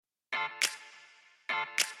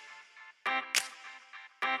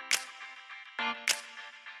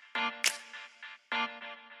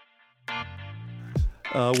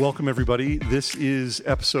Welcome, everybody. This is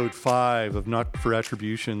episode 5 of Not for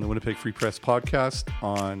Attribution, the Winnipeg Free Press podcast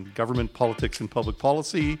on government, politics, and public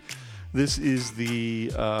policy. This is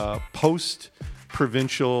the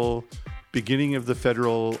post-provincial beginning of the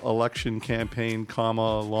federal election campaign,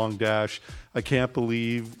 long dash. I can't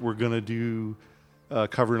believe we're going to do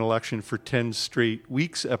cover an election for 10 straight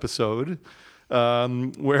weeks episode.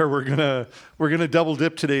 Where we're gonna double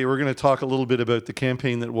dip today. We're gonna talk a little bit about the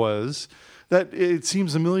campaign that was. That it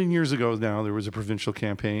seems a million years ago now there was a provincial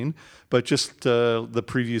campaign, but just the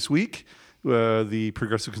previous week, the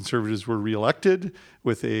Progressive Conservatives were re-elected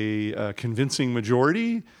with a convincing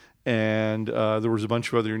majority, and there was a bunch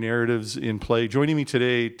of other narratives in play. Joining me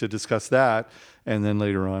today to discuss that, and then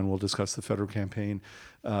later on we'll discuss the federal campaign.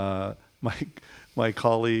 My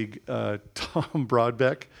colleague Tom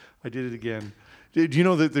Brodbeck. I did it again. Do you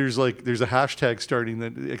know that there's a hashtag starting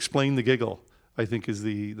that explain the giggle? I think is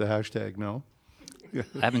the hashtag. No, I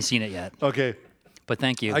haven't seen it yet. Okay, but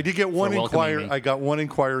thank you. I did get one inquiry. I got one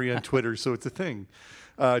inquiry on Twitter, so it's a thing.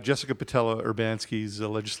 Jessica Botelho-Urbanski is a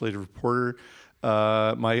legislative reporter.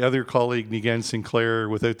 My other colleague, Niigaan Sinclair,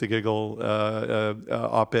 without the giggle,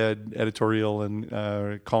 op-ed, editorial,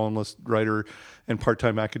 and columnist, writer, and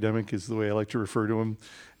part-time academic is the way I like to refer to him.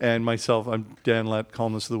 And myself, I'm Dan Lett,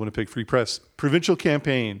 columnist of the Winnipeg Free Press. Provincial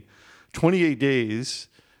campaign, 28 days,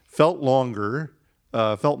 felt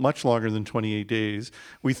much longer than 28 days.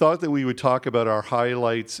 We thought that we would talk about our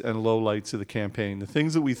highlights and lowlights of the campaign, the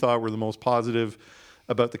things that we thought were the most positive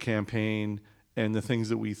about the campaign, and the things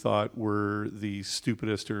that we thought were the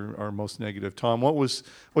stupidest or most negative. Tom,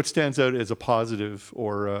 what stands out as a positive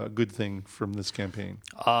or a good thing from this campaign?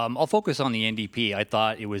 I'll focus on the NDP. I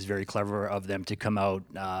thought it was very clever of them to come out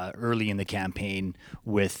early in the campaign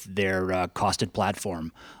with their costed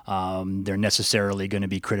platform. They're necessarily going to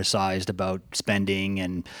be criticized about spending,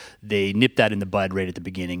 and they nipped that in the bud right at the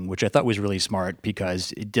beginning, which I thought was really smart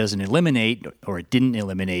because it didn't eliminate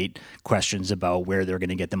questions about where they're going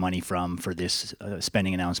to get the money from for this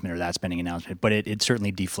spending announcement or that spending announcement, but it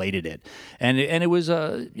certainly deflated it. And it was,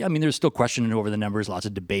 there's still questioning over the numbers, lots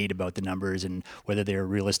of debate about the numbers and whether they're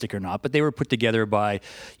realistic or not, but they were put together by,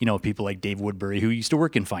 people like Dave Woodbury, who used to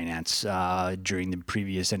work in finance during the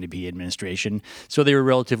previous NDP administration. So they were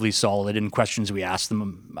relatively solid, and questions we asked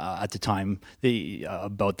them at the time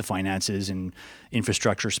about the finances and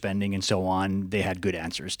infrastructure spending and so on, they had good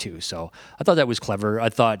answers too. So I thought that was clever. I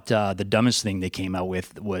thought the dumbest thing they came out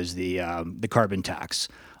with was the carbon tax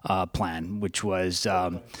plan, which was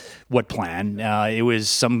what plan? It was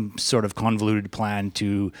some sort of convoluted plan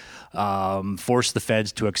to force the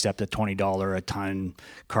feds to accept a $20 a ton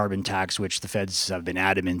carbon tax, which the feds have been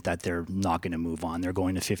adamant that they're not going to move on. They're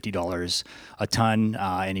going to $50 a ton.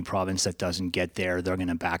 Any province that doesn't get there, they're going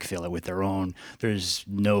to backfill it with their own. There's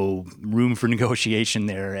no room for negotiation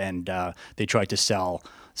there, and they tried to sell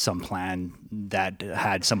some plan that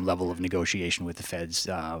had some level of negotiation with the feds.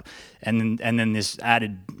 And then this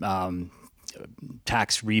added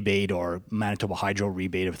tax rebate or Manitoba Hydro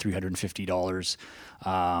rebate of $350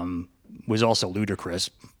 was also ludicrous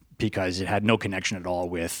because it had no connection at all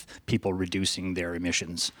with people reducing their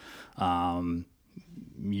emissions.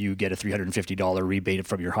 You get a $350 rebate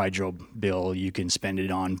from your hydro bill, you can spend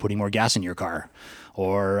it on putting more gas in your car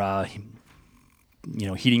or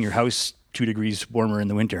heating your house 2 degrees warmer in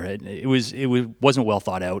the winter. It wasn't well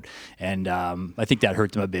thought out, and I think that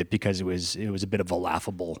hurt them a bit because it was a bit of a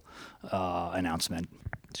laughable announcement.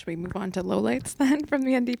 Should we move on to lowlights then from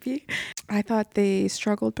the NDP? I thought they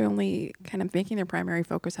struggled by only kind of making their primary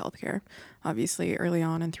focus healthcare. Obviously, early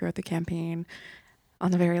on and throughout the campaign,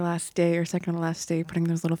 on the very last day or second to last day, putting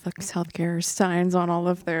those little focus healthcare signs on all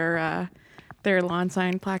of their lawn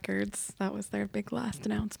sign placards. That was their big last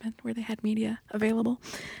announcement where they had media available.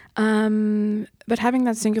 But having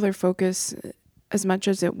that singular focus, as much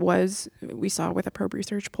as it was, we saw with a Probe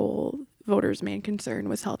Research poll, voters' main concern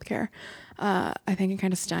was healthcare. I think it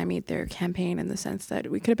kind of stymied their campaign in the sense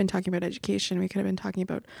that we could have been talking about education, we could have been talking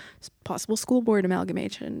about possible school board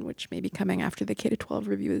amalgamation, which may be coming after the K-12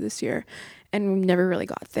 review this year, and we never really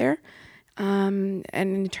got there. And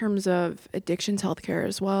in terms of addictions healthcare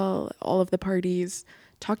as well, all of the parties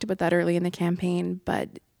talked about that early in the campaign, but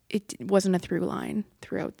it wasn't a through line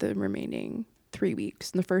throughout the remaining 3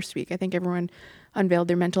 weeks. In the first week, I think everyone unveiled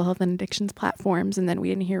their mental health and addictions platforms, and then we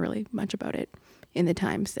didn't hear really much about it in the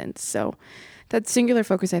time since. So that singular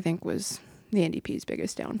focus, I think, was the NDP's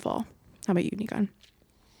biggest downfall. How about you, Niigaan?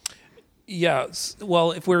 Yeah,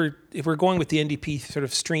 well, if we're going with the NDP sort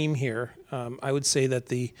of stream here, I would say that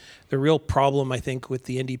the real problem, I think, with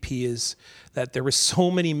the NDP is that there were so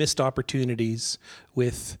many missed opportunities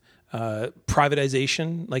with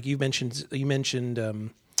privatization, like you mentioned.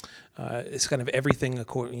 It's kind of everything,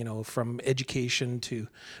 from education to.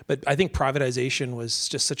 But I think privatization was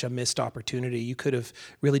just such a missed opportunity. You could have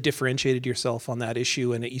really differentiated yourself on that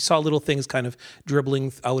issue, and you saw little things kind of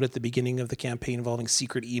dribbling out at the beginning of the campaign involving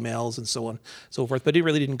secret emails and so on, so forth. But it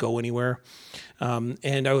really didn't go anywhere. The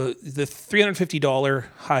 $350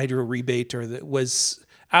 hydro rebate was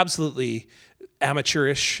absolutely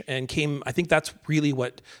amateurish and I think that's really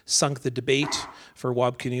what sunk the debate for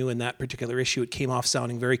Wabkinew in that particular issue. It came off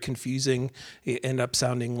sounding very confusing. It ended up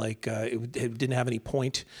sounding like it didn't have any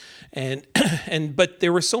point. But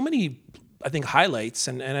there were so many, I think, highlights,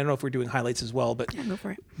 and I don't know if we're doing highlights as well, but yeah, go for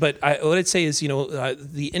it. But what I'd say is,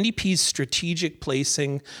 the NDP's strategic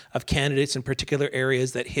placing of candidates in particular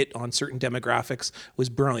areas that hit on certain demographics was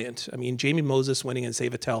brilliant. I mean, Jamie Moses winning in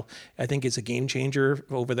Save-A-Tel, I think, is a game changer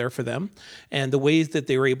over there for them. And the ways that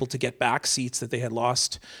they were able to get back seats that they had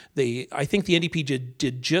lost, I think the NDP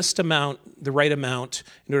did just the right amount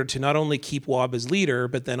in order to not only keep Wab as leader,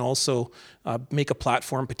 but then also make a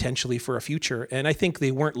platform potentially for a future. And I think they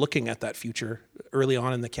weren't looking at that future early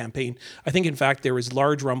on in the campaign. I think, in fact, there was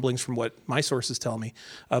large rumblings from what my sources tell me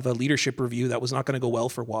of a leadership review that was not going to go well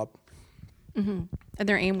for Wab. Mm-hmm. And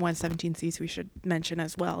their aim was 17 seats, we should mention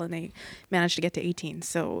as well, and they managed to get to 18.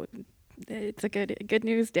 So it's a good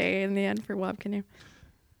news day in the end for Wabkinew.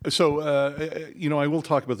 So, I will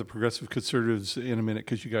talk about the Progressive Conservatives in a minute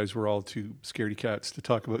because you guys were all too scaredy cats to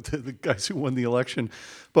talk about the guys who won the election.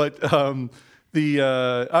 But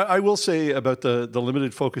I will say about the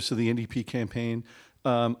limited focus of the NDP campaign,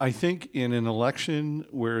 I think in an election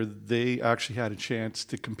where they actually had a chance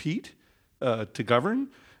to compete, to govern,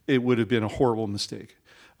 it would have been a horrible mistake.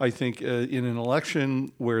 I think in an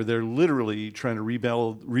election where they're literally trying to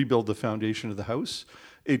rebuild the foundation of the House,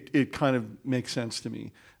 it kind of makes sense to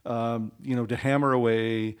me. To hammer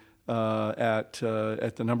away at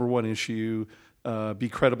the number one issue, be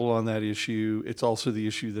credible on that issue. It's also the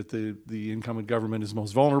issue that the incumbent government is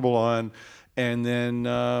most vulnerable on. And then,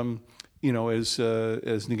 as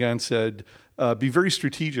Niigaan said, be very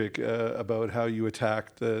strategic about how you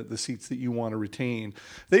attack the seats that you want to retain.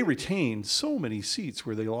 They retained so many seats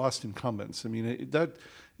where they lost incumbents. I mean, that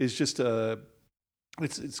is just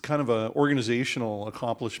it's kind of an organizational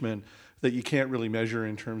accomplishment that you can't really measure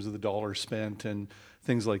in terms of the dollars spent and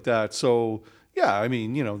things like that. So yeah, I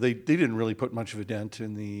mean, they didn't really put much of a dent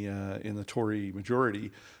in the Tory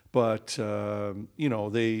majority, but they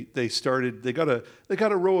got a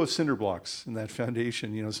row of cinder blocks in that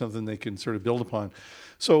foundation, something they can sort of build upon.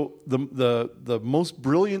 So the most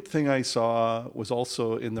brilliant thing I saw was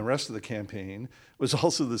also in the rest of the campaign, was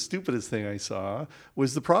also the stupidest thing I saw,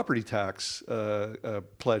 was the property tax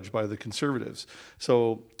pledge by the Conservatives.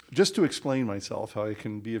 So just to explain myself, how I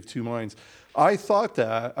can be of two minds, I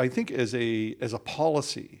think as a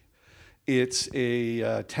policy, it's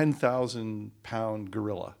a 10,000 pound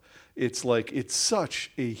gorilla. It's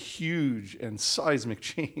such a huge and seismic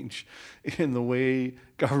change in the way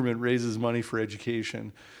government raises money for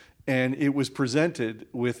education. And it was presented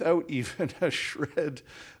without even a shred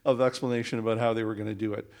of explanation about how they were going to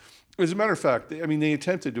do it. As a matter of fact, they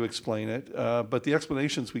attempted to explain it, but the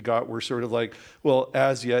explanations we got were sort of like, well,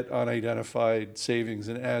 as yet unidentified savings,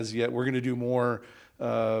 and as yet we're going to do more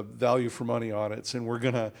value for money audits, and we're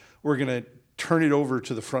gonna turn it over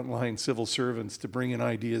to the frontline civil servants to bring in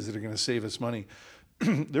ideas that are going to save us money.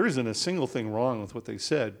 There isn't a single thing wrong with what they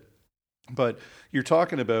said, but you're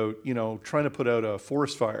talking about trying to put out a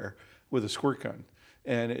forest fire with a squirt gun.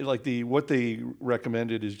 And what they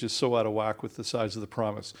recommended is just so out of whack with the size of the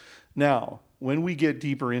promise. Now, when we get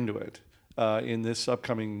deeper into it in this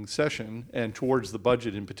upcoming session and towards the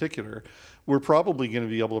budget in particular, we're probably going to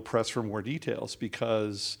be able to press for more details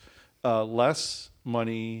because less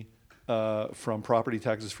money from property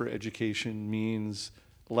taxes for education means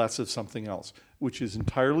less of something else, which is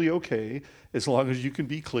entirely okay as long as you can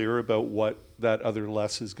be clear about what that other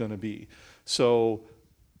less is going to be. So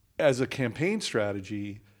as a campaign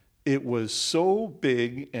strategy, it was so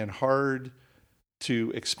big and hard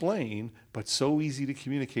to explain, but so easy to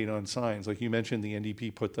communicate on signs. Like you mentioned, the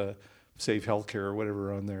NDP put the Save Healthcare or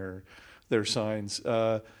whatever on their signs.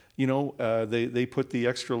 They put the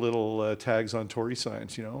extra little tags on Tory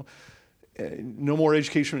signs, no more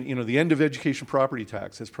education, the end of education property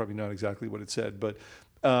tax. That's probably not exactly what it said, but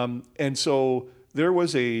and so there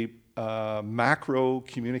was a macro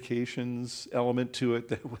communications element to it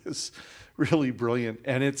that was really brilliant.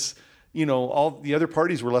 And it's, all the other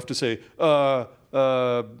parties were left to say,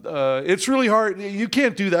 it's really hard. You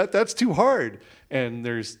can't do that. That's too hard. And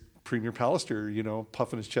there's Premier Pallister,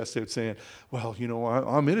 puffing his chest out saying, well,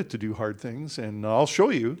 I'm in it to do hard things and I'll show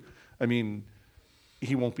you. I mean,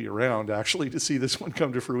 he won't be around actually to see this one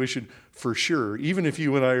come to fruition for sure. Even if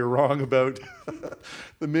you and I are wrong about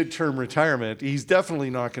the midterm retirement, he's definitely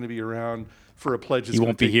not going to be around for a pledge. He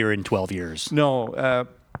won't be here in 12 years. No,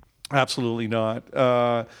 absolutely not.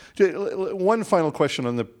 One final question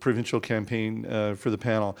on the provincial campaign for the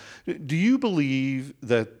panel. Do you believe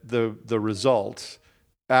that the result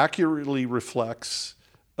accurately reflects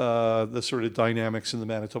the sort of dynamics in the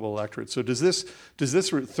Manitoba electorate? So does this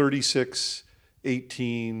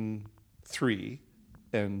 36-18-3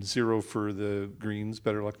 and 0 for the Greens,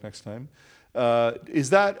 better luck next time, is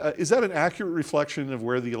that an accurate reflection of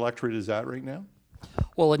where the electorate is at right now?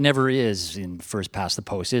 Well, it never is in first past the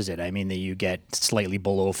post, is it? I mean, you get slightly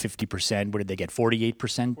below 50%. What did they get? 48%,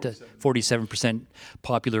 47%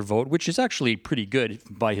 popular vote, which is actually pretty good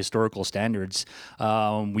by historical standards.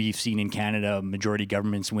 We've seen in Canada majority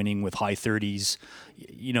governments winning with high 30s.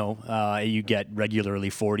 You get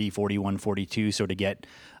regularly 40, 41, 42. So to get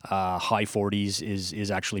high 40s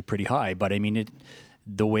is actually pretty high. But I mean,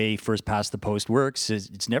 the way first past the post works is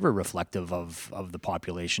it's never reflective of the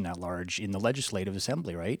population at large in the legislative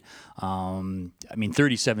assembly, right?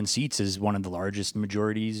 37 seats is one of the largest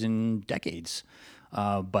majorities in decades.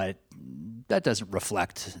 But that doesn't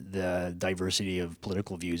reflect the diversity of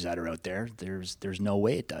political views that are out there. There's no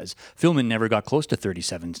way it does. Philman never got close to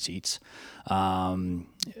 37 seats,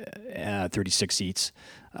 36 seats.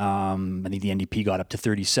 I think the NDP got up to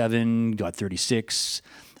 37, got 36.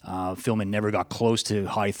 Philman never got close to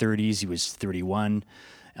high 30s. He was 31.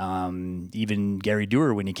 Even Gary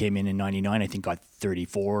Dewar, when he came in 99, I think got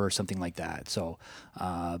 34 or something like that. So,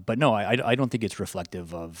 but no, I don't think it's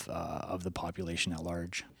reflective of the population at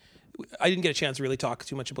large. I didn't get a chance to really talk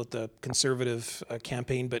too much about the Conservative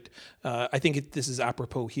campaign, but I think this is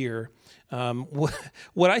apropos here.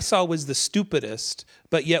 What I saw was the stupidest,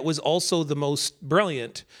 but yet was also the most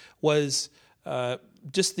brilliant, was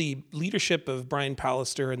just the leadership of Brian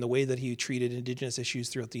Pallister and the way that he treated Indigenous issues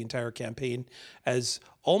throughout the entire campaign as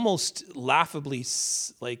almost laughably he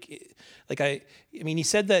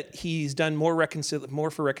said that he's done more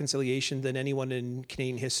for reconciliation than anyone in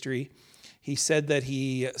Canadian history. He said that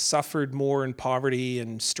he suffered more in poverty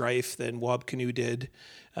and strife than Wab Kinew did.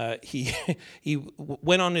 He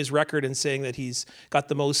went on his record in saying that he's got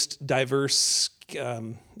the most diverse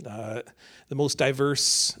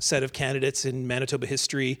set of candidates in Manitoba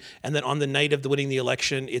history, and then on the night of winning the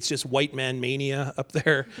election, it's just white man mania up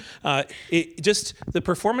there. The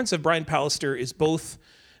performance of Brian Pallister is both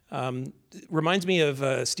reminds me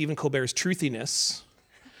of Stephen Colbert's truthiness,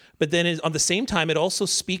 but then on the same time, it also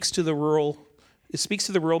speaks to the rural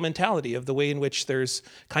mentality of the way in which there's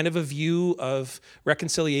kind of a view of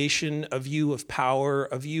reconciliation, a view of power,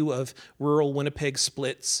 a view of rural Winnipeg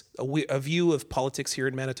splits, a view of politics here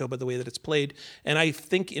in Manitoba, the way that it's played. And I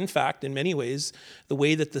think, in fact, in many ways, the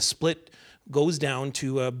way that the split goes down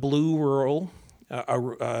to a blue rural,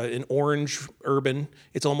 an orange urban,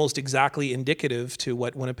 it's almost exactly indicative to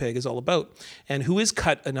what Winnipeg is all about. And who is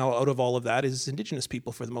cut now out of all of that is Indigenous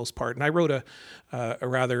people for the most part. And I wrote a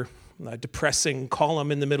rather depressing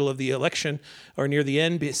column in the middle of the election or near the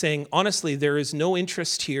end saying, honestly, there is no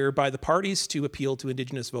interest here by the parties to appeal to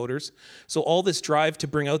Indigenous voters. So all this drive to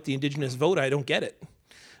bring out the Indigenous vote, I don't get it.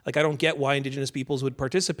 I don't get why Indigenous peoples would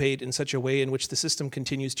participate in such a way in which the system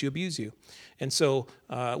continues to abuse you. And so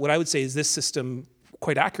what I would say is this system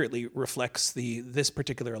quite accurately reflects this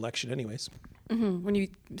particular election anyways. Mm-hmm. When you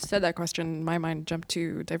said that question, my mind jumped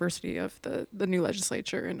to diversity of the new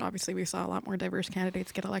legislature. And obviously we saw a lot more diverse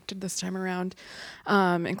candidates get elected this time around,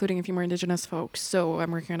 including a few more Indigenous folks. So I'm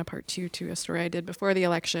working on a part 2 to a story I did before the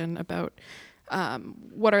election about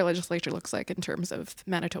what our legislature looks like in terms of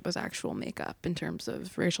Manitoba's actual makeup, in terms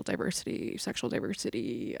of racial diversity, sexual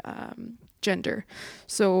diversity, gender.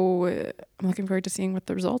 So I'm looking forward to seeing what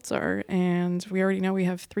the results are. And we already know we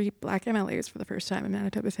have 3 Black MLAs for the first time in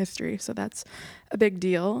Manitoba's history. So that's a big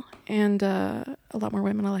deal. And a lot more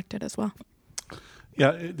women elected as well.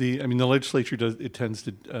 Yeah, the legislature tends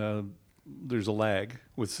to, there's a lag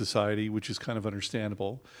with society, which is kind of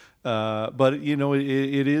understandable. But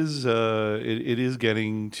it is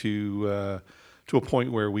getting to a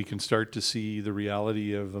point where we can start to see the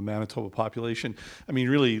reality of a Manitoba population. I mean,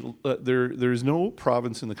 really, there's no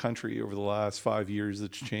province in the country over the last 5 years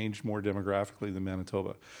that's changed more demographically than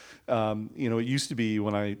Manitoba. It used to be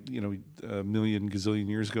when a million gazillion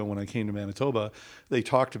years ago when I came to Manitoba, they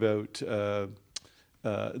talked about the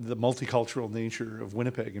multicultural nature of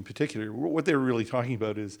Winnipeg in particular. What they were really talking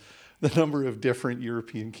about is the number of different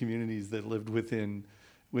European communities that lived within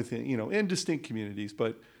and distinct communities,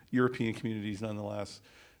 but European communities nonetheless.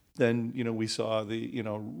 then, we saw the,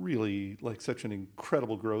 really like such an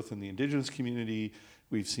incredible growth in the Indigenous community.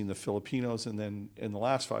 We've seen the Filipinos, and then in the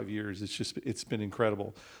last 5 years, it's been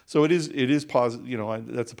incredible. So it is positive.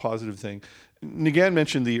 That's a positive thing. Niigaan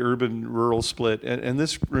mentioned the urban-rural split, and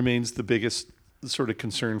this remains the biggest sort of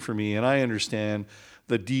concern for me. And I understand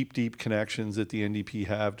the deep connections that the NDP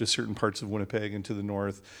have to certain parts of Winnipeg and to the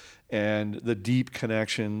north, and the deep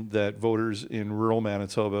connection that voters in rural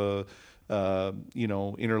Manitoba,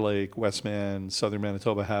 Interlake, Westman, Southern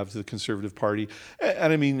Manitoba have to the Conservative Party.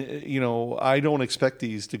 And I mean, I don't expect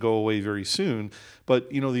these to go away very soon, but,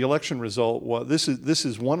 the election result, this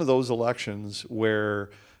is one of those elections where,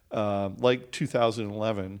 like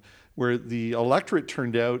 2011, where the electorate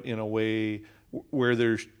turned out in a way where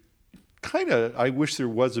there's I wish there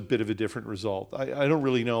was a bit of a different result. I don't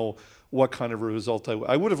really know what kind of a result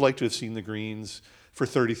I would have liked to have seen the Greens for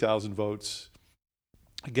 30,000 votes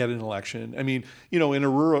get an election. I mean, in a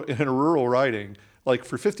rural riding, like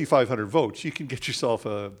for 5,500 votes, you can get yourself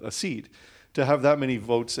a seat. To have that many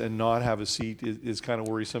votes and not have a seat is kind of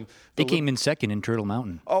worrisome. They came in second in Turtle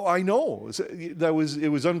Mountain. Oh, I know. It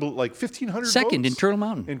was unbelievable. Like 1,500 second votes. in Turtle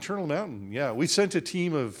Mountain. In Turtle Mountain, yeah. We sent a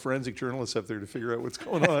team of forensic journalists up there to figure out what's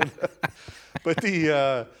going on. But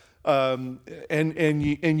you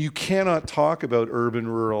cannot talk about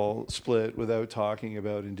urban-rural split without talking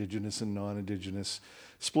about Indigenous and non-Indigenous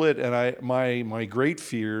split. And my great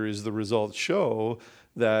fear is the results show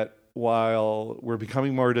that while we're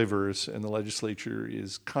becoming more diverse and the legislature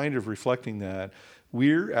is kind of reflecting that,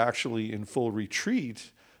 we're actually in full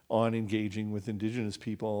retreat on engaging with Indigenous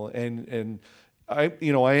people. And I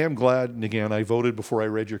am glad, Niigaan, I voted before I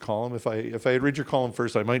read your column. If I had read your column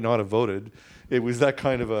first, I might not have voted. It was that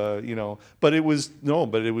kind of but it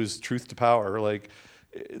was truth to power. Like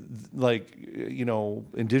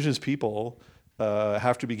Indigenous people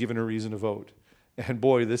have to be given a reason to vote. And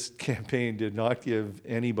boy, this campaign did not give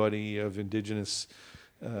anybody of Indigenous,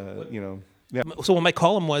 Yeah. So what my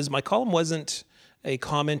column wasn't a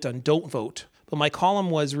comment on don't vote, but my column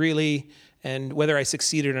was really, and whether I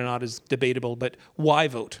succeeded or not is debatable, but why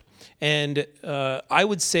vote? And I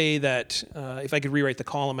would say that if I could rewrite the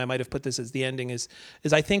column, I might have put this as the ending, is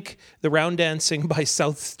I think the round dancing by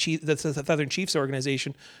the Southern Chiefs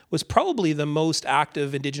organization was probably the most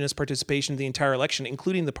active Indigenous participation in the entire election,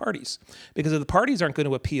 including the parties. Because if the parties aren't going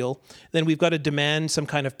to appeal, then we've got to demand some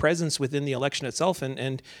kind of presence within the election itself.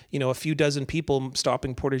 And a few dozen people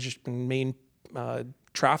stopping Portage and Main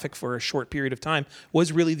traffic for a short period of time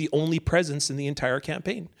was really the only presence in the entire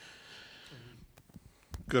campaign.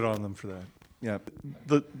 Good on them for that. Yeah,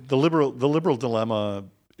 the liberal dilemma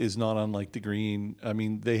is not unlike the Green. I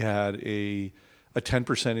mean, they had a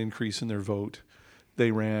 10% increase in their vote.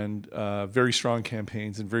 They ran very strong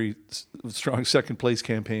campaigns and very strong second place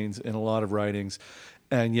campaigns in a lot of ridings,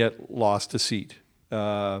 and yet lost a seat.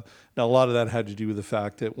 Now, a lot of that had to do with the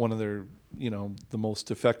fact that one of their, the most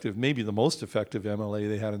effective MLA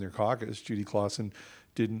they had in their caucus, Judy Clausen,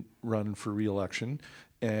 didn't run for re-election.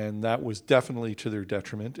 And that was definitely to their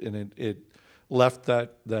detriment, and it left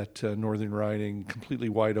that northern riding completely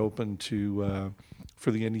wide open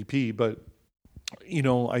for the NDP. But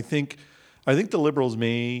I think the Liberals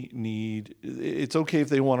may need. It's okay if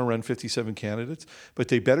they want to run 57 candidates, but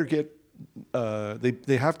they better get.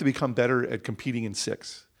 They have to become better at competing in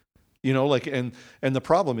 6. And the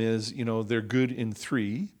problem is, they're good in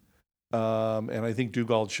 3. And I think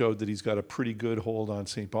Dugald showed that he's got a pretty good hold on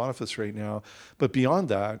St. Boniface right now. But beyond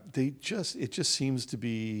that, it just seems to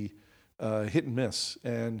be hit and miss.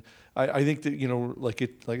 And I think that,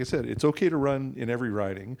 like I said, it's okay to run in every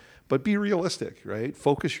riding, but be realistic, right?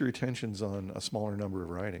 Focus your attentions on a smaller number of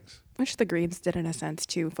ridings. Which the Greens did in a sense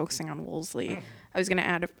too, focusing on Wolseley. I was going to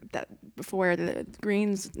add that before, the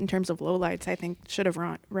Greens, in terms of lowlights, I think should have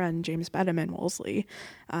run James Bedham in Wolseley.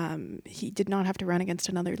 He did not have to run against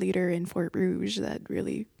another leader in Fort Rouge that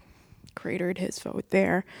really cratered his vote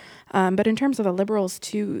there. But in terms of the Liberals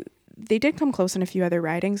too, they did come close in a few other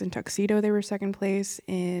ridings. In Tuxedo, they were second place.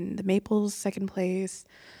 In the Maples, second place.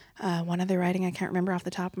 One other riding I can't remember off the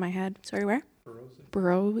top of my head. Sorry, where?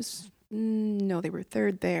 Burroughs. No, they were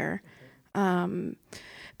third there.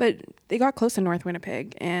 But they got close in North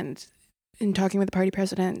Winnipeg. And in talking with the party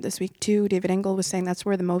president this week too, David Engel was saying that's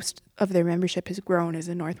where the most of their membership has grown, is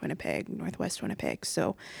in North Winnipeg, Northwest Winnipeg.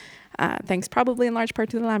 So thanks probably in large part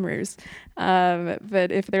to the Lamoureux.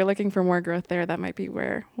 But if they're looking for more growth there, that might be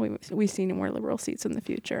where we see more Liberal seats in the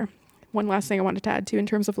future. One last thing I wanted to add to in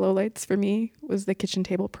terms of lowlights for me was the kitchen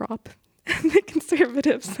table prop. the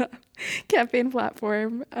Conservatives' campaign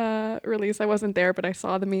platform release. I wasn't there, but I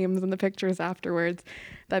saw the memes and the pictures afterwards.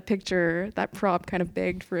 That picture, that prop kind of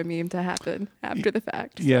begged for a meme to happen after the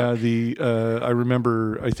fact. So. Yeah, I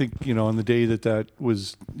remember, I think, on the day that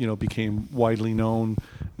was, became widely known,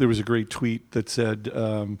 there was a great tweet that said,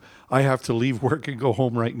 I have to leave work and go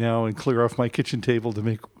home right now and clear off my kitchen table to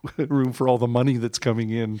make room for all the money that's coming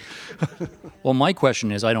in. Well, my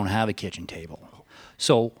question is, I don't have a kitchen table.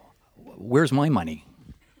 So where's my money?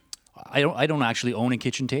 I don't actually own a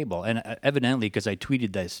kitchen table, and evidently because I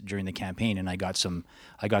tweeted this during the campaign, and I got some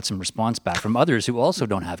response back from others who also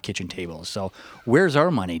don't have kitchen tables. So where's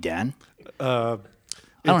our money, Dan? I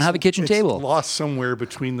don't have a kitchen table. It's lost somewhere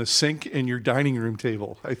between the sink and your dining room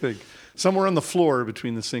table, I think. Somewhere on the floor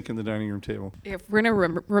between the sink and the dining room table. If we're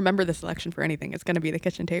going to remember this election for anything, it's going to be the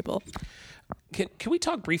kitchen table. Can we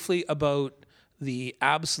talk briefly about the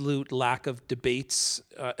absolute lack of debates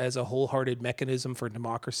as a wholehearted mechanism for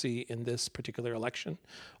democracy in this particular election,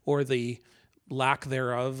 or the lack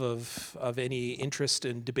thereof of any interest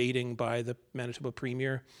in debating by the Manitoba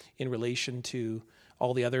Premier in relation to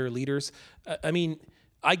all the other leaders?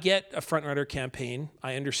 I get a front-runner campaign.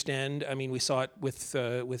 I understand. We saw it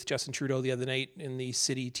with Justin Trudeau the other night in the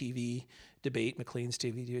City TV debate, McLean's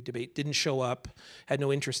TV debate. Didn't show up, had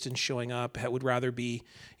no interest in showing up, would rather be,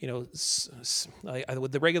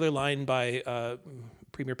 the regular line by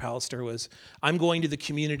Premier Pallister was, I'm going to the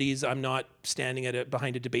communities, I'm not standing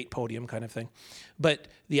behind a debate podium kind of thing. But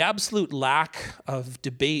the absolute lack of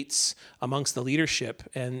debates amongst the leadership,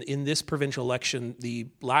 and in this provincial election, the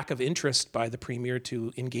lack of interest by the Premier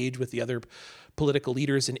to engage with the other political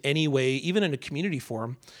leaders in any way, even in a community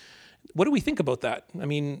forum. What do we think about that?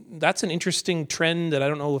 That's an interesting trend that I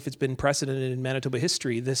don't know if it's been precedented in Manitoba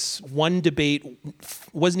history. This one debate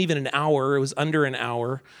wasn't even an hour. It was under an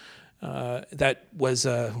hour. That was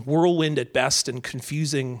a whirlwind at best and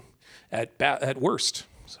confusing at worst.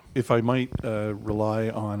 If I might rely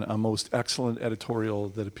on a most excellent editorial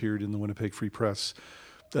that appeared in the Winnipeg Free Press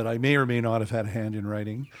that I may or may not have had a hand in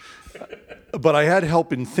writing, but I had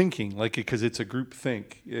help in thinking, because it's a group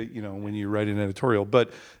think, when you write an editorial.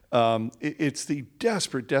 But it's the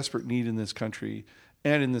desperate need in this country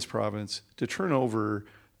and in this province to turn over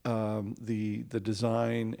the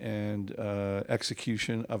design and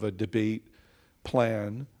execution of a debate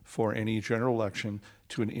plan for any general election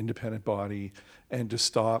to an independent body, and to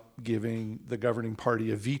stop giving the governing party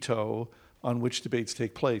a veto on which debates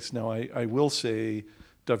take place. Now, I will say,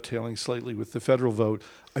 dovetailing slightly with the federal vote,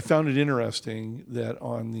 I found it interesting that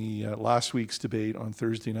on the last week's debate on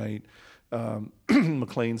Thursday night,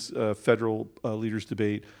 McLean's federal leaders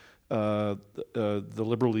debate, the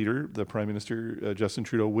Liberal leader, the Prime Minister, Justin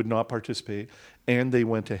Trudeau, would not participate, and they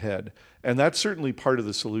went ahead. And that's certainly part of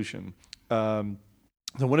the solution. The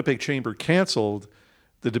Winnipeg Chamber canceled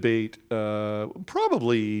the debate,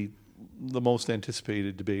 probably the most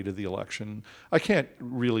anticipated debate of the election. I can't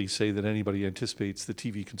really say that anybody anticipates the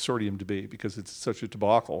TV Consortium debate because it's such a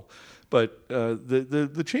debacle, but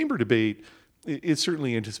the Chamber debate is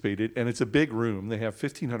certainly anticipated, and it's a big room. They have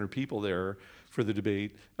 1,500 people there for the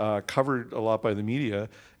debate, covered a lot by the media.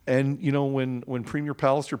 And when Premier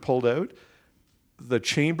Pallister pulled out, the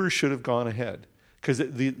Chamber should have gone ahead, because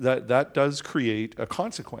that does create a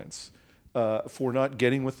consequence for not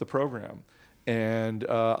getting with the program. And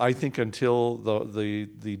I think until the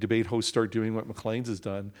debate hosts start doing what McLean's has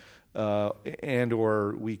done, and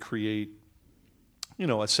or we create,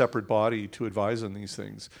 a separate body to advise on these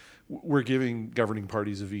things, we're giving governing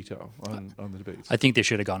parties a veto on the debates. I think they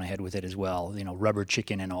should have gone ahead with it as well, rubber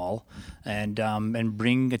chicken and all, and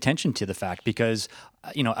bring attention to the fact, because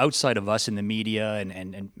outside of us in the media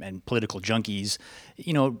and political junkies,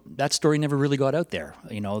 that story never really got out there.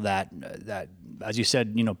 That as you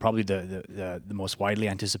said, probably the most widely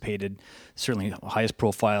anticipated, certainly highest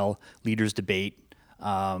profile leaders debate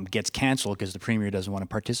gets canceled because the Premier doesn't want to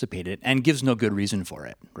participate in it, and gives no good reason for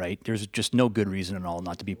it, right? There's just no good reason at all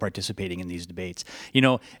not to be participating in these debates.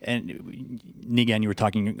 And Niigaan, you were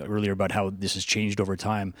talking earlier about how this has changed over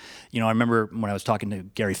time. I remember when I was talking to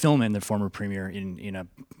Gary Filmon, the former Premier, in a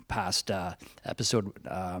past episode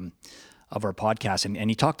of our podcast, and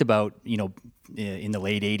he talked about, in the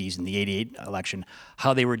late 80s, in the 88 election,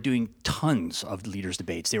 how they were doing tons of leaders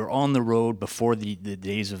debates. They were on the road before the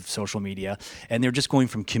days of social media, and they're just going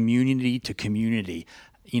from community to community.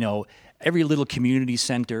 Every little community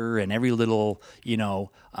center and every little,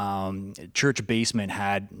 church basement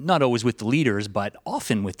had, not always with the leaders, but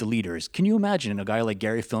often with the leaders. Can you imagine a guy like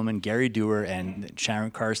Gary Filmon, Gary Dewar, and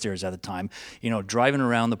Sharon Carstairs at the time, driving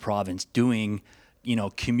around the province doing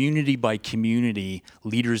community by community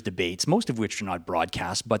leaders debates, most of which are not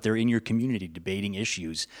broadcast, but they're in your community debating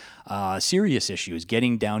issues, serious issues,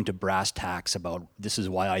 getting down to brass tacks about this is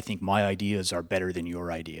why I think my ideas are better than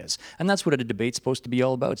your ideas. And that's what a debate's supposed to be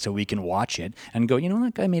all about. So we can watch it and go,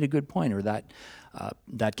 that guy made a good point, or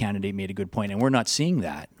that candidate made a good point, and we're not seeing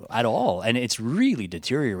that at all. And it's really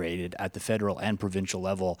deteriorated at the federal and provincial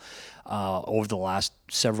level over the last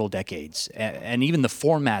several decades. And even the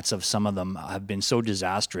formats of some of them have been so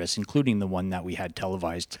disastrous, including the one that we had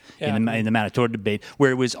televised in the Manitoba debate,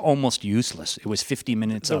 where it was almost useless. It was 50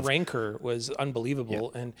 minutes the rancor was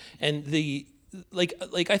unbelievable. Yeah. And the... Like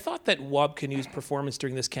I thought that Wab Kinu's performance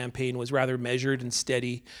during this campaign was rather measured and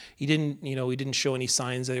steady. He didn't show any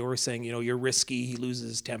signs that they were saying, you're risky. He loses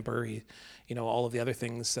his temper. He, all of the other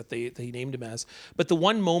things that they named him as. But the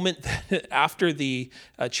one moment that after the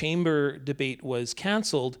chamber debate was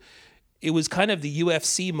canceled, it was kind of the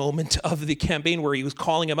UFC moment of the campaign where he was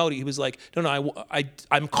calling him out. He was like, no,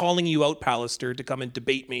 I'm calling you out, Pallister, to come and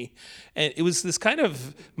debate me. And it was this kind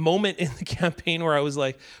of moment in the campaign where I was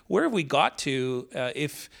like, where have we got to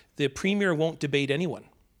if the premier won't debate anyone?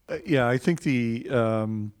 I think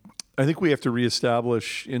I think we have to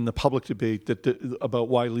reestablish in the public debate about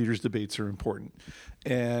why leaders' debates are important.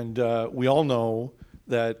 And we all know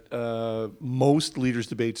that most leaders'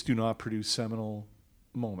 debates do not produce seminal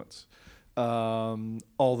moments.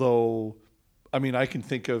 Although, I can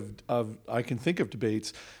think of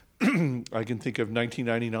debates. I can think of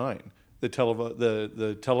 1999,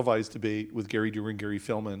 the televised debate with Gary Dewar and Gary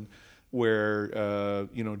Filmon, where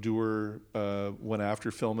Dewar went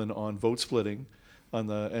after Filmon on vote splitting, and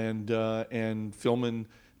Filmon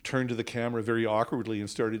turned to the camera very awkwardly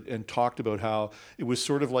and talked about how it was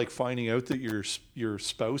sort of like finding out that your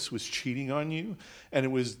spouse was cheating on you.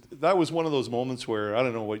 And that was one of those moments where, I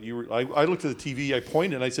don't know what you were, I looked at the TV, I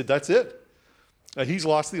pointed, and I said, that's it. He's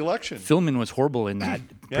lost the election. Filmon was horrible in that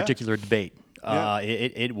particular debate.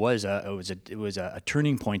 It was a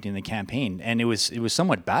turning point in the campaign, and it was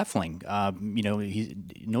somewhat baffling. He's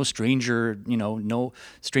no stranger, no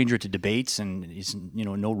stranger to debates, and he's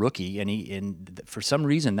no rookie. And for some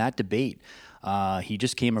reason that debate, he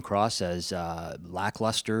just came across as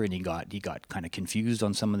lackluster, and he got kind of confused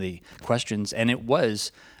on some of the questions, and it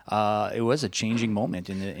was a changing moment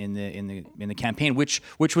in the campaign, which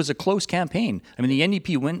was a close campaign. The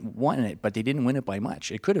NDP won it, but they didn't win it by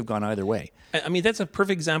much. It could have gone either way. That's a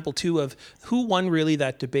perfect example too of who won really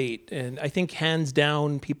that debate. And I think hands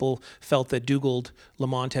down, people felt that Dougald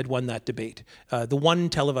Lamont had won that debate, the one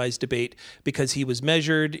televised debate, because he was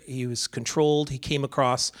measured, he was controlled, he came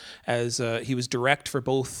across as he was direct for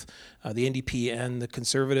both the NDP and the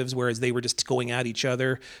Conservatives, whereas they were just going at each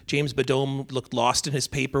other. James Badome looked lost in his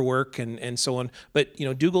paperwork and so on. But,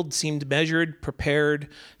 Dougald seemed measured, prepared,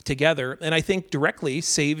 together, and I think directly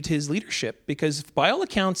saved his leadership, because by all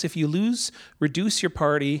accounts, if you reduce your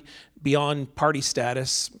party beyond party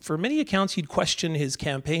status, for many accounts, you'd question his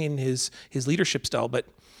campaign, his leadership style. But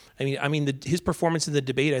his performance in the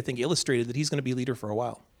debate, I think, illustrated that he's going to be leader for a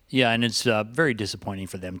while. Yeah, and it's very disappointing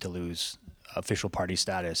for them to lose official party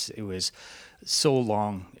status. It was so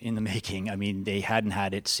long in the making. They hadn't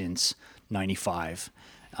had it since 95.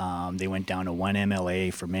 They went down to one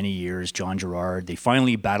MLA for many years, John Gerard. They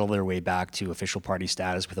finally battled their way back to official party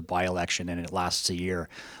status with a by-election, and it lasts a year.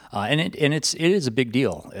 It is a big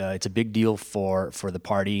deal. It's a big deal for the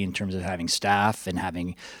party in terms of having staff and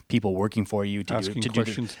having people working for you to asking do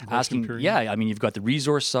questions. You've got the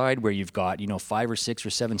resource side where you've got 5 or 6 or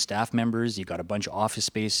 7 staff members. You've got a bunch of office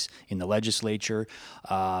space in the legislature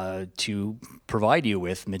to provide you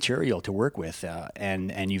with material to work with,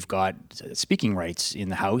 and you've got speaking rights in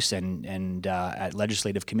the House and at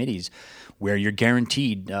legislative committees where you're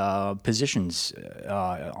guaranteed positions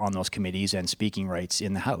on those committees and speaking rights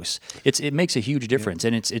in the House. It makes a huge difference,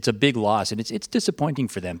 and it's a big loss, and it's disappointing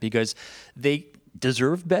for them because they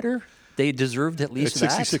deserved better. They deserved at least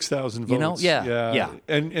 66,000 votes. Yeah.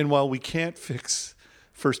 And while we can't fix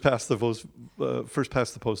first past the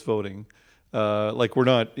post voting, like we're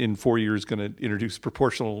not in 4 years going to introduce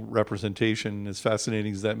proportional representation, as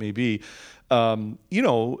fascinating as that may be.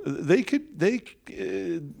 They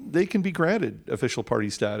can be granted official party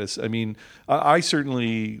status. I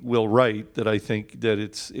certainly will write that I think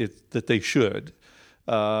that that they should.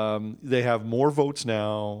 They have more votes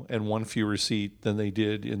now and one fewer seat than they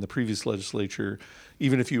did in the previous legislature.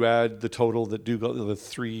 Even if you add the total that the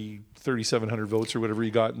 3,700 votes or whatever you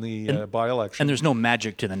got in the by-election. And there's no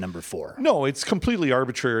magic to the number 4. No, it's completely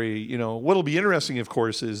arbitrary. What'll be interesting, of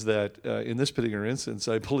course, is that in this particular instance,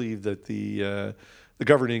 I believe that the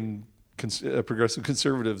governing progressive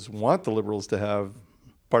Conservatives want the Liberals to have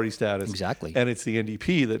party status. Exactly. And it's the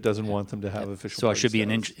NDP that doesn't want them to have official So party it should be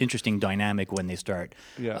status. an interesting dynamic when they start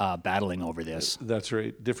battling over this. That's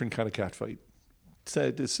right. Different kind of catfight.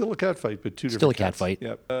 It's still a catfight, but two different Still a cats. catfight.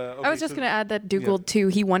 Yep. I was just going to add that Dougald, too,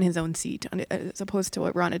 he won his own seat as opposed to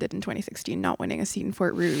what Rana did in 2016, not winning a seat in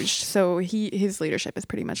Fort Rouge. So his leadership is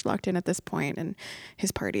pretty much locked in at this point, and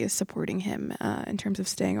his party is supporting him in terms of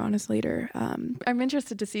staying on as leader. I'm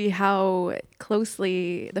interested to see how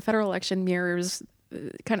closely the federal election mirrors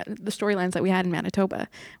kind of the storylines that we had in Manitoba,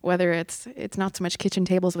 whether it's not so much kitchen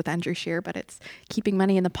tables with Andrew Scheer, but it's keeping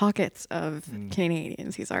money in the pockets of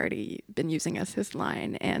Canadians. He's already been using as his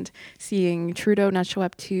line, and seeing Trudeau not show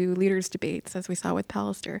up to leaders' debates, as we saw with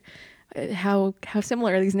Pallister. How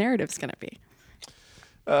similar are these narratives going to be?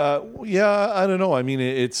 I don't know. I mean,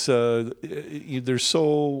 it's there's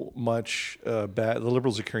so much the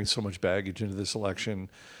Liberals are carrying so much baggage into this election.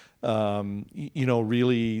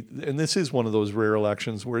 Really, and this is one of those rare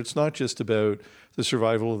elections where it's not just about the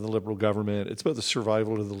survival of the Liberal government; it's about the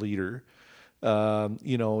survival of the leader.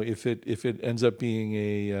 If it ends up being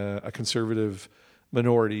a Conservative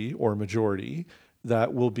minority or majority,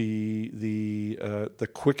 that will be the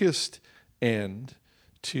quickest end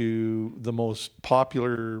to the most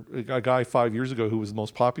popular guy 5 years ago who was the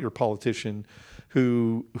most popular politician,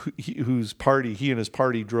 whose party he and his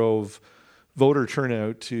party drove voter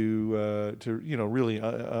turnout to really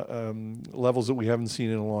levels that we haven't seen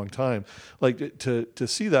in a long time. Like to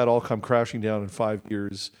see that all come crashing down in 5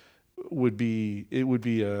 years would be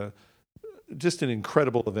just an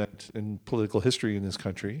incredible event in political history in this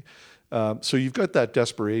country. So you've got that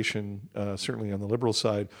desperation, certainly on the Liberal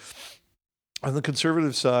side. On the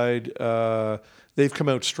Conservative side, they've come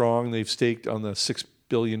out strong. They've staked on the $6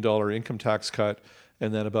 billion income tax cut,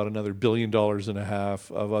 and then about another $1.5 billion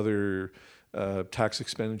of other tax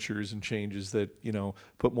expenditures and changes that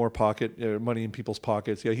put more money in people's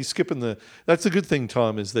pockets. Yeah, he's skipping that's a good thing,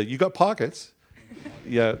 Tom, is that you got pockets.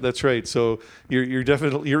 Yeah, that's right. So you're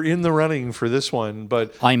definitely in the running for this one,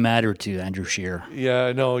 but I matter to Andrew Scheer.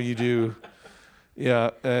 Yeah, no, you do. Yeah,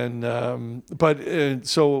 and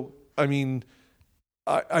so I mean,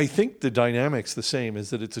 I think the dynamic's the same, is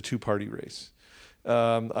that it's a two-party race.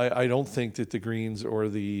 I don't think that the Greens or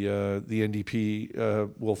the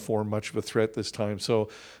NDP will form much of a threat this time. So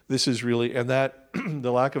this is really, and that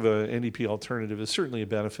the lack of a NDP alternative is certainly a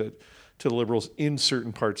benefit to the Liberals in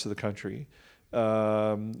certain parts of the country.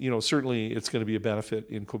 Certainly it's going to be a benefit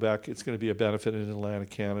in Quebec. It's going to be a benefit in Atlantic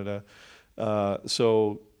Canada.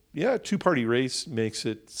 Two-party race makes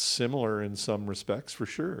it similar in some respects, for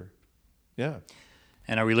sure. Yeah.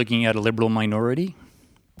 And are we looking at a Liberal minority?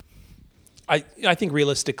 I think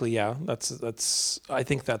realistically, yeah, I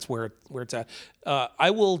think that's where it's at. I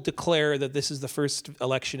will declare that this is the first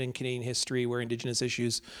election in Canadian history where Indigenous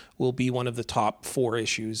issues will be one of the top 4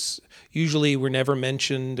 issues. Usually, we're never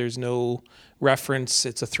mentioned. There's no reference.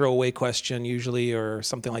 It's a throwaway question usually, or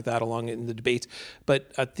something like that along in the debate.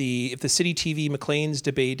 But if the City TV Maclean's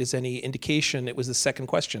debate is any indication, it was the second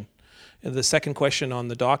question. And the second question on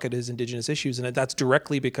the docket is Indigenous issues, and that's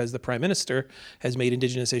directly because the Prime Minister has made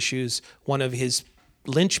Indigenous issues one of his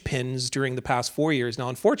linchpins during the past 4 years. Now,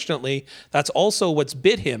 unfortunately, that's also what's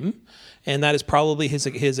bit him, and that is probably his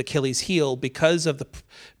Achilles heel, because of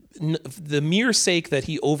the mere sake that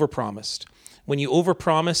he overpromised. When you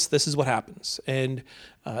overpromise, this is what happens. And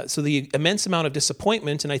so the immense amount of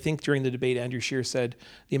disappointment, and I think during the debate, Andrew Scheer said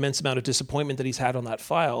the immense amount of disappointment that he's had on that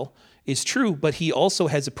file is true, but he also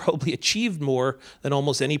has probably achieved more than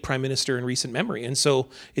almost any prime minister in recent memory. And so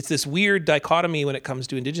it's this weird dichotomy when it comes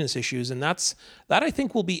to Indigenous issues, and that I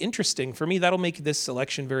think will be interesting. For me, that'll make this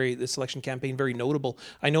election campaign very notable.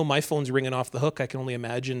 I know my phone's ringing off the hook. I can only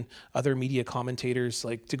imagine other media commentators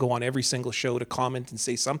like to go on every single show to comment and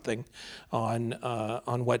say something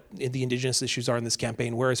on what the Indigenous issues are in this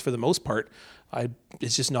campaign, whereas for the most part,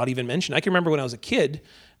 it's just not even mentioned. I can remember when I was a kid,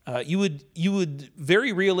 you would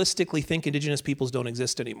very realistically think Indigenous peoples don't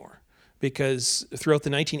exist anymore, because throughout the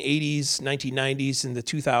 1980s, 1990s, and the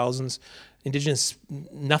 2000s, Indigenous,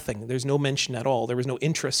 nothing. There's no mention at all. There was no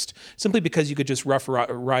interest, simply because you could just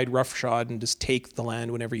ride roughshod and just take the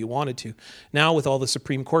land whenever you wanted to. Now, with all the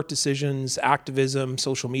Supreme Court decisions, activism,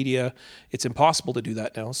 social media, it's impossible to do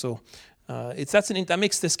that now. So that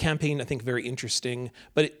makes this campaign, I think, very interesting.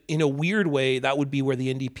 But in a weird way, that would be where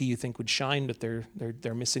the NDP, you think, would shine, but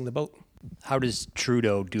they're missing the boat. How does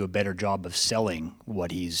Trudeau do a better job of selling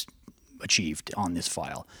what he's achieved on this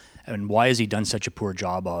file? And why has he done such a poor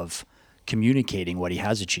job of communicating what he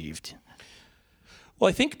has achieved? Well,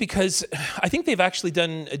 I think they've actually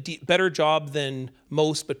done a better job than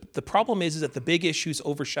most, but the problem is that the big issues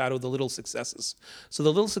overshadow the little successes. So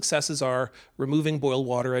the little successes are removing boil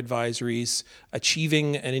water advisories,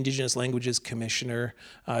 achieving an Indigenous Languages Commissioner,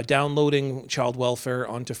 downloading child welfare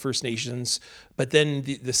onto First Nations. But then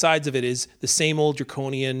the sides of it is the same old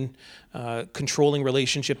draconian controlling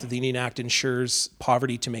relationship that the Indian Act ensures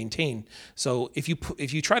poverty to maintain. So if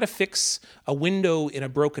you try to fix a window in a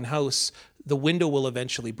broken house, the window will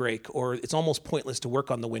eventually break, or it's almost pointless to work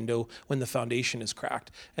on the window when the foundation is cracked.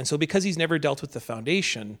 And so because he's never dealt with the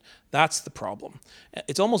foundation, that's the problem.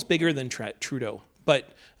 It's almost bigger than Trudeau.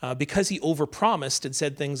 But because he overpromised and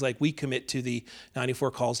said things like, we commit to the 94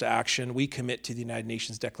 calls to action, we commit to the United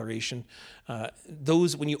Nations Declaration,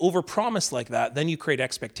 when you overpromise like that, then you create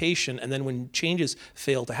expectation. And then when changes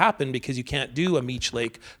fail to happen because you can't do a Meech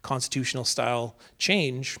Lake constitutional style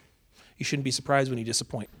change, you shouldn't be surprised when you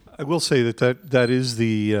disappoint. I will say that is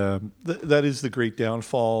the great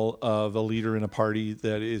downfall of a leader in a party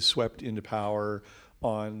that is swept into power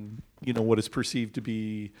on what is perceived to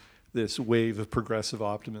be this wave of progressive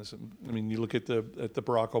optimism. I mean, you look at the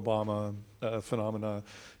Barack Obama phenomena.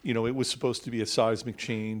 It was supposed to be a seismic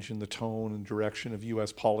change in the tone and direction of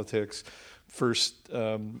U.S. politics. First,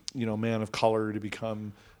 man of color to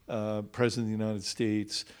become president of the United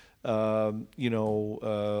States. A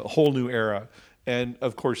whole new era. And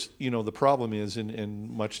of course, the problem is, and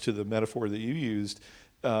much to the metaphor that you used,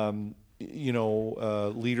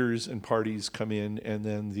 leaders and parties come in, and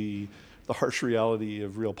then the harsh reality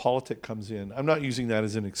of real politics comes in. I'm not using that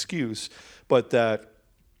as an excuse, but that,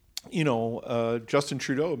 Justin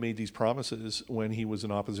Trudeau made these promises when he was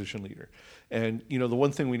an opposition leader. And, the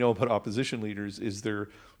one thing we know about opposition leaders is they're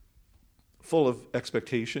full of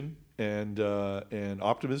expectation and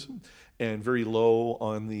optimism, and very low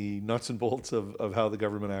on the nuts and bolts of how the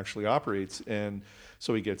government actually operates. And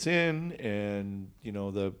so he gets in, and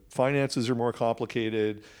the finances are more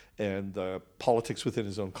complicated, and the politics within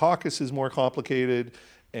his own caucus is more complicated,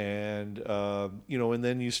 and and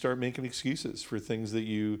then you start making excuses for things that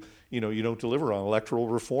you don't deliver on. Electoral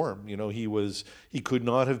reform, he could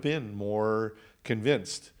not have been more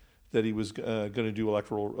convinced that he was going to do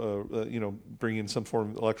bring in some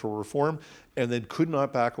form of electoral reform, and then could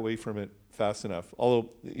not back away from it fast enough. Although,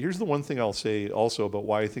 here's the one thing I'll say also about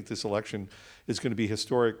why I think this election is going to be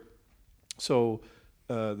historic. So,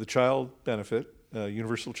 the child benefit,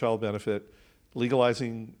 universal child benefit,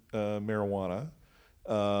 legalizing marijuana,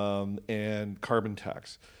 and carbon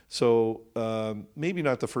tax. So, maybe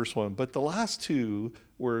not the first one, but the last two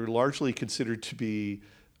were largely considered to be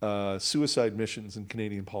suicide missions in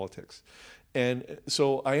Canadian politics. And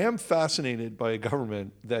so I am fascinated by a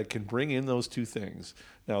government that can bring in those two things.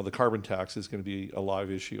 Now, the carbon tax is going to be a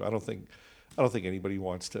live issue. I don't think anybody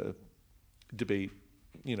wants to debate,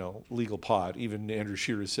 legal pot. Even Andrew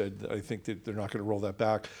Scheer has said, I think that they're not going to roll that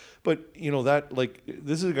back. But,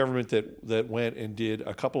 this is a government that went and did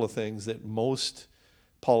a couple of things that most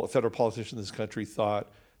federal politicians in this country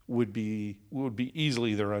thought would be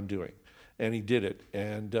easily their undoing. And he did it,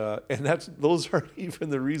 and those aren't even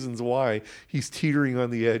the reasons why he's teetering on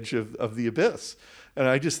the edge of the abyss. And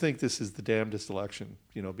I just think this is the damnedest election,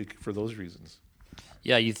 for those reasons.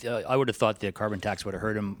 Yeah, I would have thought the carbon tax would have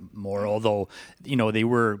hurt him more, although, they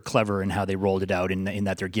were clever in how they rolled it out in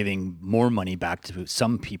that they're giving more money back to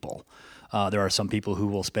some people. There are some people who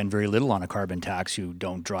will spend very little on a carbon tax, who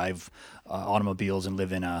don't drive automobiles and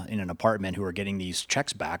live in an apartment, who are getting these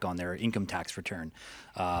checks back on their income tax return.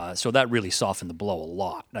 So that really softened the blow a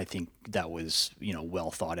lot. I think that was well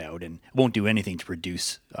thought out, and won't do anything to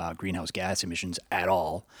reduce greenhouse gas emissions at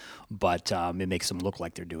all, but it makes them look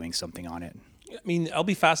like they're doing something on it. I mean, I'll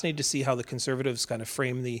be fascinated to see how the Conservatives kind of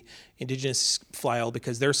frame the Indigenous file,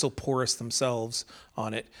 because they're so porous themselves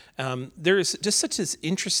on it. There is just such this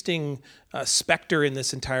interesting specter in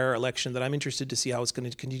this entire election that I'm interested to see how it's going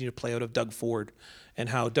to continue to play out of Doug Ford, and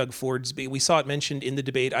how Doug Ford's... We saw it mentioned in the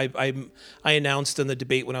debate. I announced in the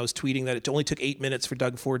debate when I was tweeting that it only took 8 minutes for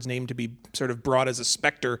Doug Ford's name to be sort of brought as a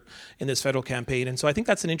specter in this federal campaign. And so I think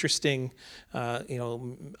that's an interesting,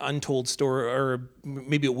 untold story, or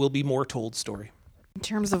maybe it will be more told story. In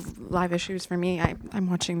terms of live issues for me, I'm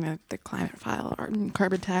watching the climate file, or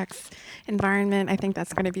carbon tax, environment. I think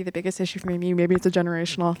that's going to be the biggest issue for me. Maybe it's a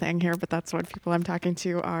generational thing here, but that's what people I'm talking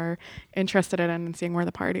to are interested in, and seeing where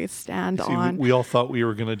the parties stand on. We all thought we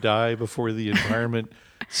were going to die before the environment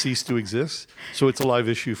cease to exist. So it's a live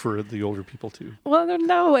issue for the older people too. Well,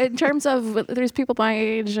 no, in terms of there's people my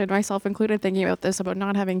age and myself included thinking about this, about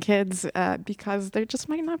not having kids because there just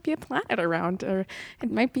might not be a planet around, or it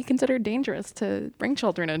might be considered dangerous to bring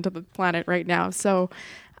children into the planet right now. So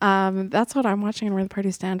that's what I'm watching and where the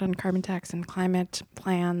parties stand on carbon tax and climate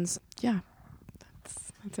plans. Yeah,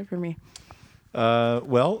 that's it for me.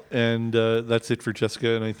 That's it for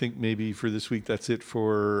Jessica, and I think maybe for this week that's it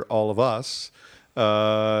for all of us.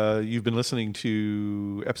 You've been listening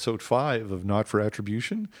to episode 5 of Not for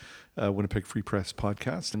Attribution, Winnipeg Free Press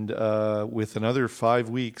podcast, and with another 5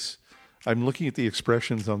 weeks, I'm looking at the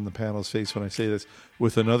expressions on the panel's face when I say this,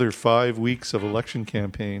 with another 5 weeks of election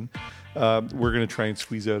campaign, we're going to try and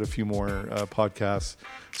squeeze out a few more podcasts.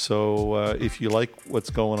 So if you like what's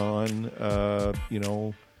going on,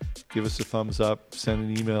 give us a thumbs up, send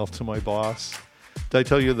an email to my boss. Did I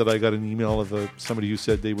tell you that I got an email of somebody who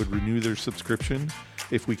said they would renew their subscription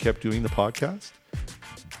if we kept doing the podcast?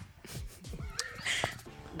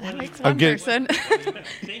 That makes one person.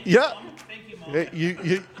 Yeah.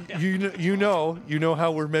 You know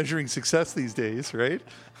how we're measuring success these days, right?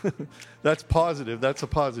 That's positive. That's a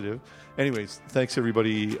positive. Anyways, thanks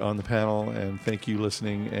everybody on the panel, and thank you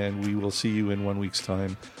listening, and we will see you in 1 week's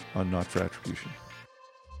time on Not for Attribution.